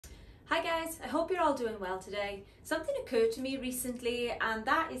Hi guys, I hope you're all doing well today. Something occurred to me recently, and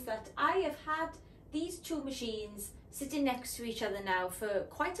that is that I have had these two machines sitting next to each other now for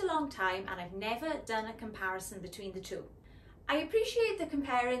quite a long time, and I've never done a comparison between the two. I appreciate that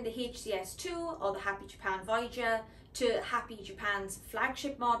comparing the HCS2 or the Happy Japan Voyager to Happy Japan's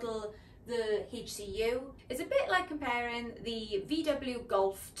flagship model, the HCU, is a bit like comparing the VW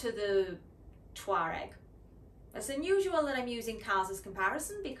Golf to the Touareg. It's unusual that I'm using cars as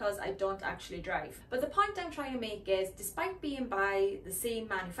comparison because I don't actually drive. But the point I'm trying to make is, despite being by the same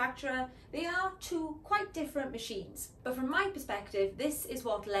manufacturer, they are two quite different machines. But from my perspective, this is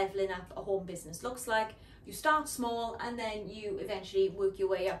what leveling up a home business looks like. You start small and then you eventually work your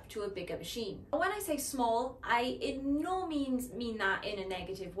way up to a bigger machine. And when I say small, I in no means mean that in a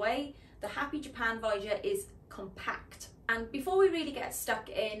negative way. The Happy Japan Voyager is compact. And before we really get stuck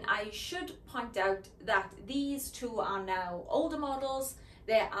in, I should point out that these two are now older models.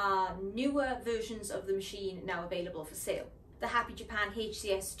 There are newer versions of the machine now available for sale. The Happy Japan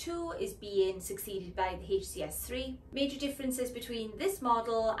HCS2 is being succeeded by the HCS3. Major differences between this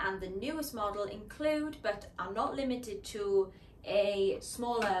model and the newest model include, but are not limited to, a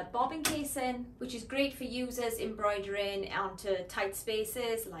smaller bobbin casing, which is great for users embroidering onto tight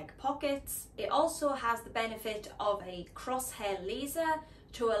spaces like pockets. It also has the benefit of a crosshair laser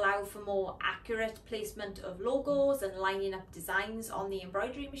to allow for more accurate placement of logos and lining up designs on the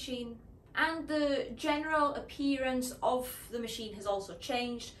embroidery machine. And the general appearance of the machine has also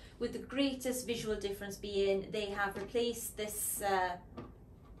changed, with the greatest visual difference being they have replaced this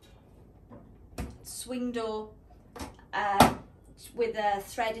swing door with a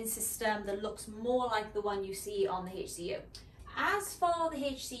threading system that looks more like the one you see on the HCU. As for the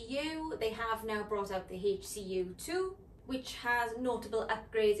HCU, they have now brought out the HCU2, which has notable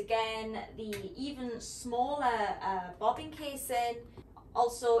upgrades again, the even smaller bobbin casing.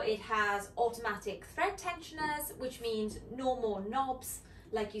 Also, it has automatic thread tensioners, which means no more knobs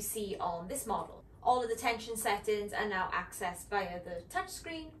like you see on this model. All of the tension settings are now accessed via the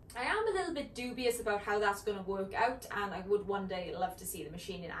touchscreen. I am a little bit dubious about how that's going to work out, and I would one day love to see the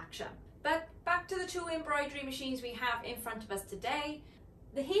machine in action. But back to the two embroidery machines we have in front of us today.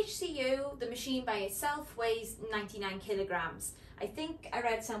 The HCU, the machine by itself, weighs 99 kilograms. I think I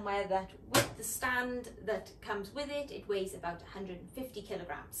read somewhere that with the stand that comes with it, it weighs about 150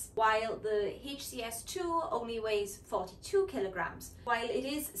 kilograms, while the HCS2 only weighs 42 kilograms. While it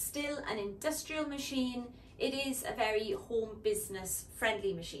is still an industrial machine, it is a very home business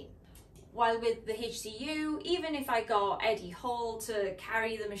friendly machine. While with the HCU, even if I got Eddie Hall to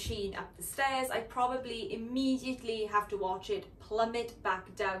carry the machine up the stairs, I'd probably immediately have to watch it plummet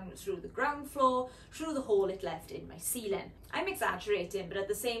back down through the ground floor, through the hole it left in my ceiling. I'm exaggerating, but at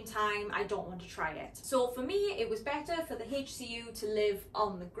the same time, I don't want to try it. So for me, it was better for the HCU to live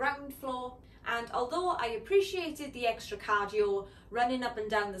on the ground floor. And although I appreciated the extra cardio running up and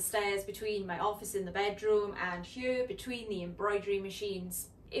down the stairs between my office in the bedroom and here between the embroidery machines,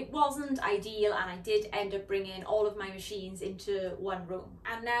 it wasn't ideal, and I did end up bringing all of my machines into one room.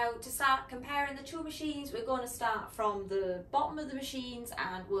 And now to start comparing the two machines, we're going to start from the bottom of the machines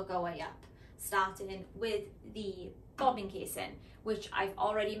and work our way up, starting with the bobbin casing, which I've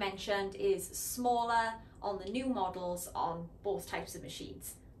already mentioned is smaller on the new models on both types of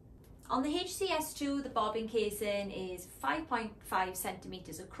machines. On the HCS2, the bobbin casing is 5.5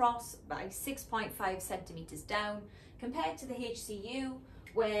 centimeters across by 6.5 centimeters down, compared to the HCU,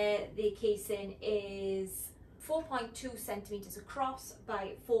 where the casing is 4.2 centimeters across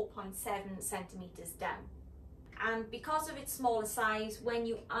by 4.7 centimeters down. And because of its smaller size, when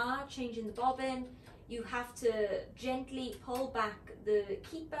you are changing the bobbin, you have to gently pull back the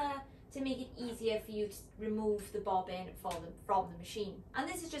keeper to make it easier for you to remove the bobbin from the machine. And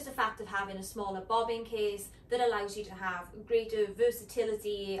this is just a fact of having a smaller bobbin case that allows you to have greater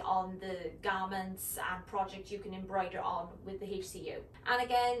versatility on the garments and projects you can embroider on with the HCU. And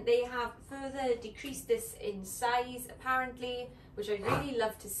again, they have further decreased this in size apparently, which I really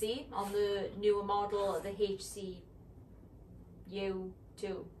love to see on the newer model, the HCU2.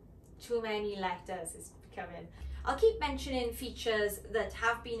 Too many letters is becoming. I'll keep mentioning features that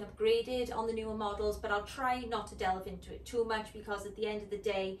have been upgraded on the newer models, but I'll try not to delve into it too much because at the end of the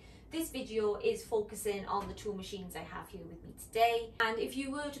day, this video is focusing on the two machines I have here with me today. And if you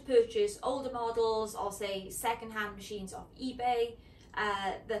were to purchase older models or say second-hand machines off eBay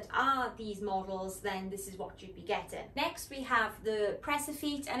that are these models, then this is what you'd be getting. Next we have the presser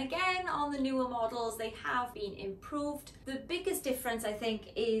feet, and again on the newer models they have been improved. The biggest difference I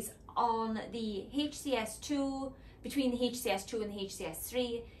think is on the HCS2, between the HCS2 and the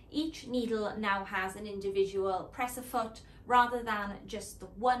HCS3, each needle now has an individual presser foot rather than just the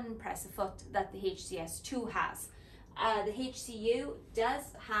one presser foot that the HCS2 has. The HCU does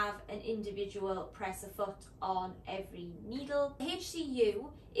have an individual presser foot on every needle. The HCU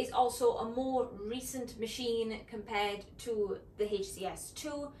is also a more recent machine compared to the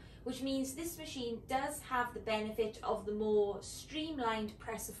HCS2, which means this machine does have the benefit of the more streamlined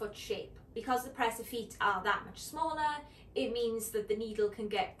presser foot shape. Because the presser feet are that much smaller, it means that the needle can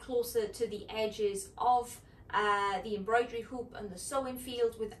get closer to the edges of the embroidery hoop and the sewing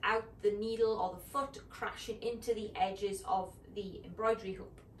field without the needle or the foot crashing into the edges of the embroidery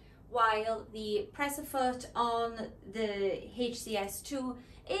hoop. While the presser foot on the HCS2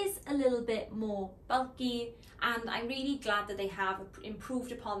 is a little bit more bulky, and I'm really glad that they have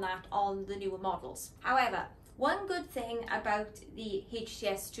improved upon that on the newer models. However, one good thing about the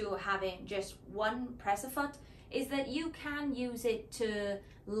HCS2 having just one presser foot is that you can use it to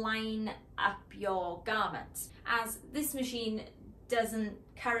line up your garments. As this machine doesn't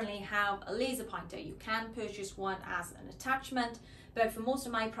currently have a laser pointer, you can purchase one as an attachment, but for most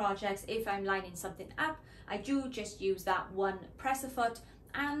of my projects, if I'm lining something up, I do just use that one presser foot,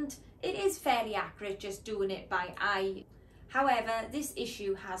 and it is fairly accurate just doing it by eye. However, this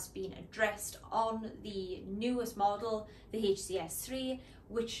issue has been addressed on the newest model, the HCS3,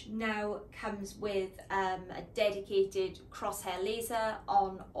 which now comes with a dedicated crosshair laser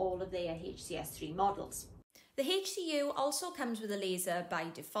on all of their HCS3 models. The HCU also comes with a laser by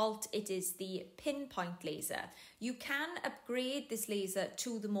default. It is the pinpoint laser. You can upgrade this laser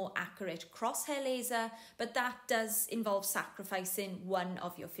to the more accurate crosshair laser, but that does involve sacrificing one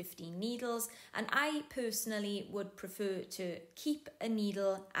of your 15 needles, and I personally would prefer to keep a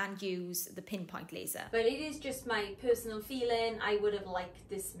needle and use the pinpoint laser. But it is just my personal feeling. I would have liked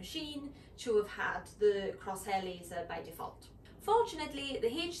this machine to have had the crosshair laser by default. Fortunately, the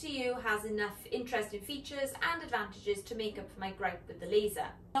HCU has enough interesting features and advantages to make up for my gripe with the laser.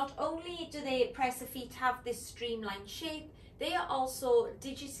 Not only do the presser feet have this streamlined shape, they are also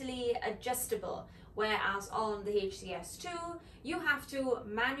digitally adjustable, whereas on the HCS2, you have to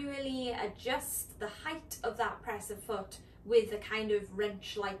manually adjust the height of that presser foot with a kind of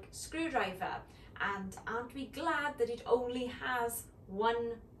wrench-like screwdriver. And aren't we glad that it only has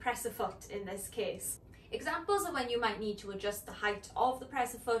one presser foot in this case? Examples of when you might need to adjust the height of the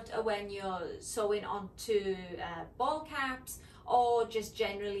presser foot are when you're sewing onto ball caps, or just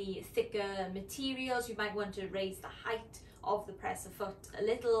generally thicker materials. You might want to raise the height of the presser foot a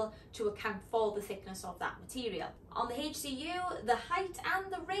little to account for the thickness of that material. On the HCU, the height and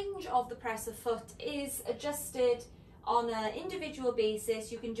the range of the presser foot is adjusted on an individual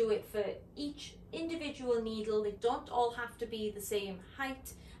basis. You can do it for each individual needle. They don't all have to be the same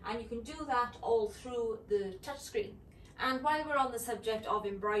height, and you can do that all through the touchscreen. And while we're on the subject of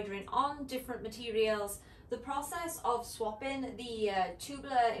embroidering on different materials, the process of swapping the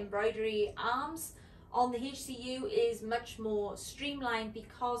tubular embroidery arms on the HCU is much more streamlined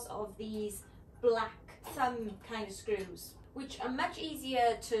because of these black thumb kind of screws, which are much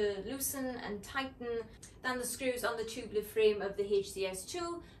easier to loosen and tighten than the screws on the tubular frame of the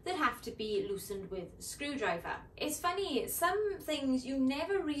HCS2 that have to be loosened with a screwdriver. It's funny, some things you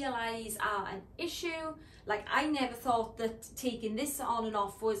never realise are an issue. Like, I never thought that taking this on and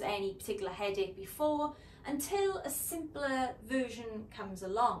off was any particular headache before, until a simpler version comes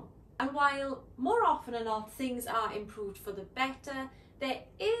along. And while more often than not things are improved for the better, there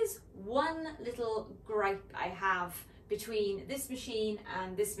is one little gripe I have between this machine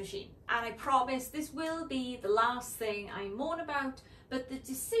and this machine. And I promise this will be the last thing I moan about, but the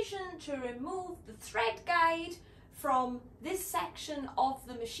decision to remove the thread guide from this section of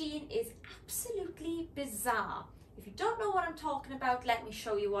the machine is absolutely bizarre. If you don't know what I'm talking about, let me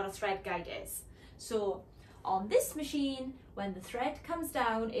show you what a thread guide is. So on this machine, when the thread comes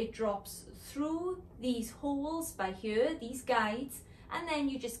down, it drops through these holes by here, these guides, and then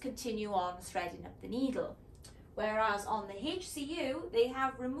you just continue on threading up the needle. Whereas on the HCU, they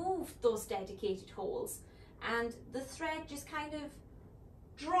have removed those dedicated holes, and the thread just kind of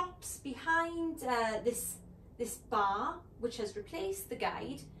drops behind this bar, which has replaced the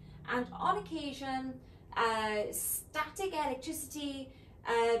guide, and on occasion, static electricity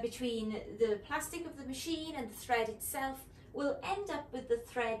between the plastic of the machine and the thread itself will end up with the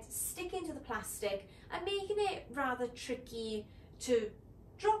thread sticking to the plastic and making it rather tricky to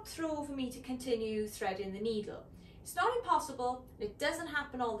drop through for me to continue threading the needle. It's not impossible, it doesn't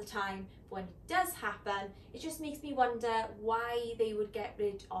happen all the time, but when it does happen, it just makes me wonder why they would get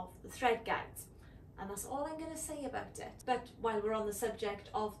rid of the thread guides. And that's all I'm going to say about it. But while we're on the subject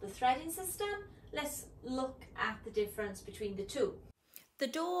of the threading system, let's look at the difference between the two. The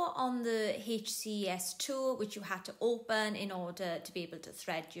door on the HCS2, which you had to open in order to be able to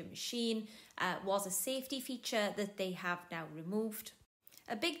thread your machine, was a safety feature that they have now removed.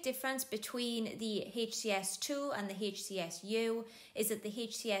 A big difference between the HCS2 and the HCSU is that the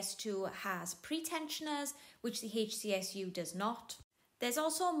HCS2 has pre-tensioners, which the HCSU does not. There's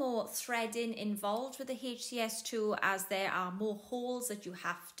also more threading involved with the HCS2 as there are more holes that you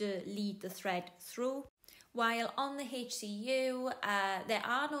have to lead the thread through. While on the HCU, there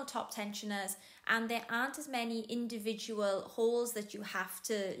are no top tensioners and there aren't as many individual holes that you have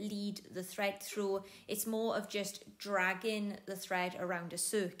to lead the thread through. It's more of just dragging the thread around a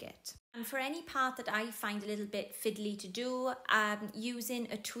circuit. And for any part that I find a little bit fiddly to do, using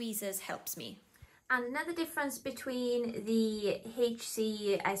a tweezers helps me. And another difference between the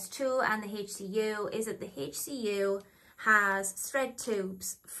HCS2 and the HCU is that the HCU has thread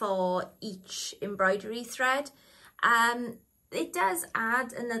tubes for each embroidery thread. It does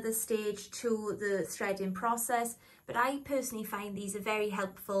add another stage to the threading process, but I personally find these are very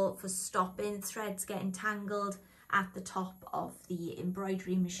helpful for stopping threads getting tangled at the top of the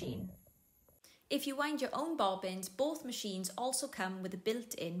embroidery machine. If you wind your own bobbins, both machines also come with a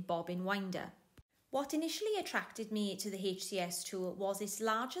built-in bobbin winder. What initially attracted me to the HCS2 was its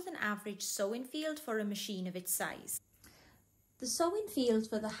larger than average sewing field for a machine of its size. The sewing field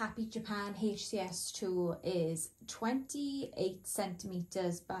for the Happy Japan HCS2 is 28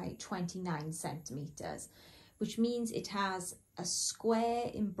 centimeters by 29 centimeters, which means it has a square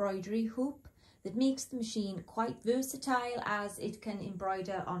embroidery hoop that makes the machine quite versatile as it can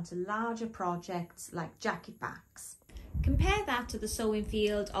embroider onto larger projects like jacket backs. Compare that to the sewing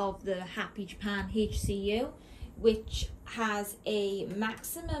field of the Happy Japan HCU, which has a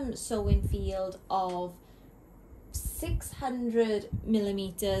maximum sewing field of 600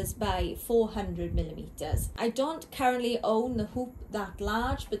 millimeters by 400 millimeters. I don't currently own the hoop that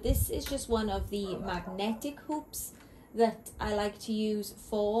large, but this is just one of the magnetic hoops that I like to use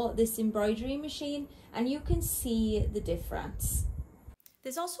for this embroidery machine, and you can see the difference.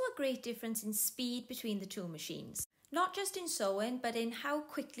 There's also a great difference in speed between the two machines, not just in sewing, but in how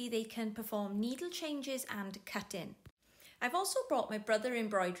quickly they can perform needle changes and cutting. I've also brought my Brother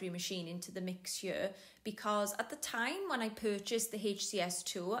embroidery machine into the mix here because at the time when I purchased the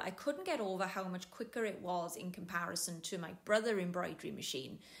HCS2, I couldn't get over how much quicker it was in comparison to my Brother embroidery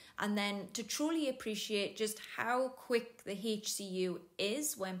machine. And then to truly appreciate just how quick the HCU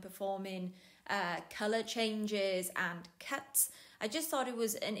is when performing colour changes and cuts, I just thought it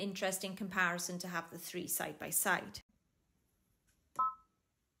was an interesting comparison to have the three side by side.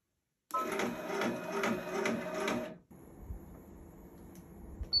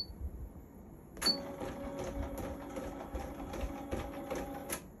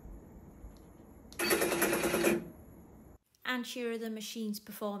 And here are the machines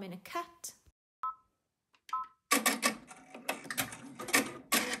performing a cut.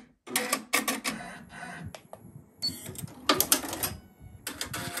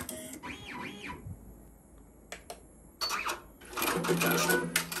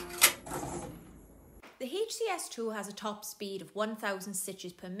 The HCS2 has a top speed of 1000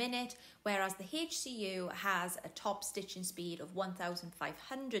 stitches per minute, whereas the HCU has a top stitching speed of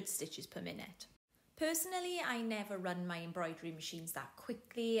 1500 stitches per minute. Personally, I never run my embroidery machines that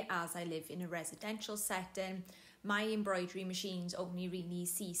quickly as I live in a residential setting. My embroidery machines only really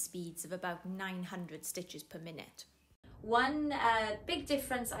see speeds of about 900 stitches per minute. One big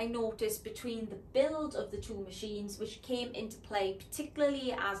difference I noticed between the build of the two machines, which came into play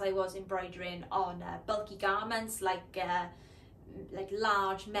particularly as I was embroidering on bulky garments like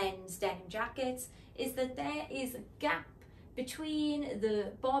large men's denim jackets, is that there is a gap between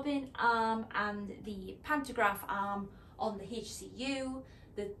the bobbin arm and the pantograph arm on the HCU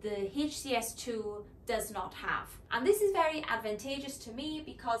that the HCS2 does not have. And this is very advantageous to me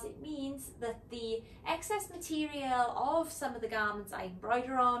because it means that the excess material of some of the garments I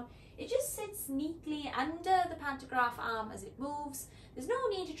embroider on, it just sits neatly under the pantograph arm as it moves. There's no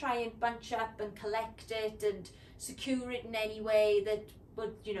need to try and bunch up and collect it and secure it in any way that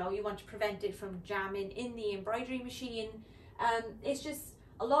would, you want to prevent it from jamming in the embroidery machine. It's just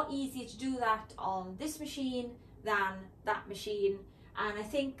a lot easier to do that on this machine than that machine, and I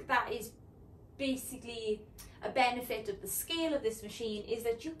think that is basically a benefit of the scale of this machine, is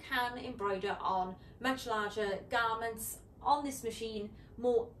that you can embroider on much larger garments on this machine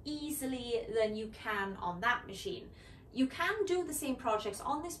more easily than you can on that machine. You can do the same projects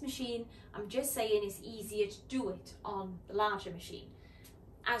on this machine, I'm just saying it's easier to do it on the larger machine,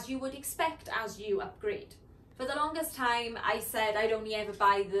 as you would expect as you upgrade. For the longest time I said I'd only ever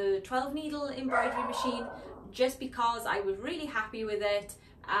buy the 12 needle embroidery machine just because I was really happy with it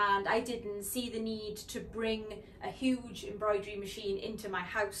and I didn't see the need to bring a huge embroidery machine into my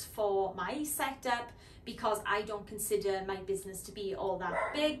house for my setup, because I don't consider my business to be all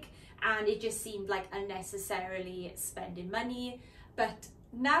that big, and it just seemed like unnecessarily spending money. But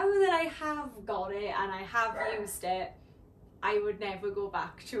now that I have got it and I have used it, I would never go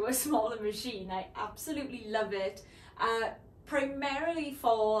back to a smaller machine. I absolutely love it, primarily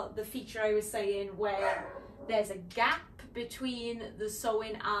for the feature I was saying where there's a gap between the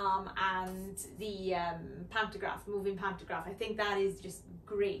sewing arm and the pantograph, moving pantograph. I think that is just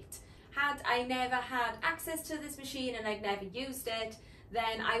great. Had I never had access to this machine and I'd never used it,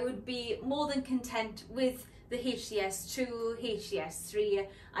 then I would be more than content with the HCS2, HCS3.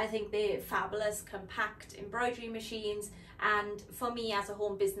 I think they're fabulous, compact embroidery machines, and for me as a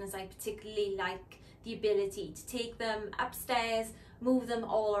home business, I particularly like the ability to take them upstairs, move them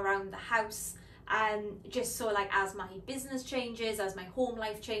all around the house, just so like as my business changes, as my home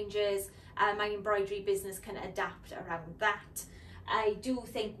life changes, my embroidery business can adapt around that. I do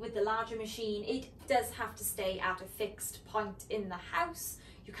think with the larger machine, it does have to stay at a fixed point in the house.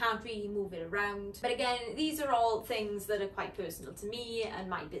 You can't really move it around. But again, these are all things that are quite personal to me and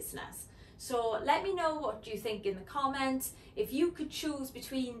my business. So let me know what you think in the comments. If you could choose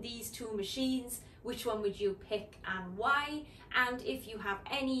between these two machines, which one would you pick and why? And if you have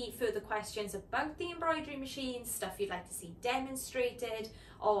any further questions about the embroidery machine, stuff you'd like to see demonstrated,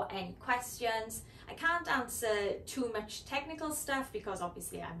 or any questions. I can't answer too much technical stuff because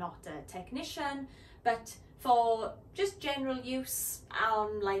obviously I'm not a technician, but for just general use,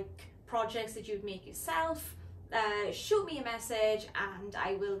 like projects that you'd make yourself, shoot me a message and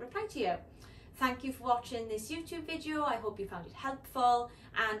I will reply to you. Thank you for watching this YouTube video. I hope you found it helpful,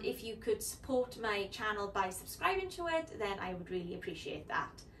 and if you could support my channel by subscribing to it, then I would really appreciate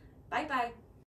that. Bye bye.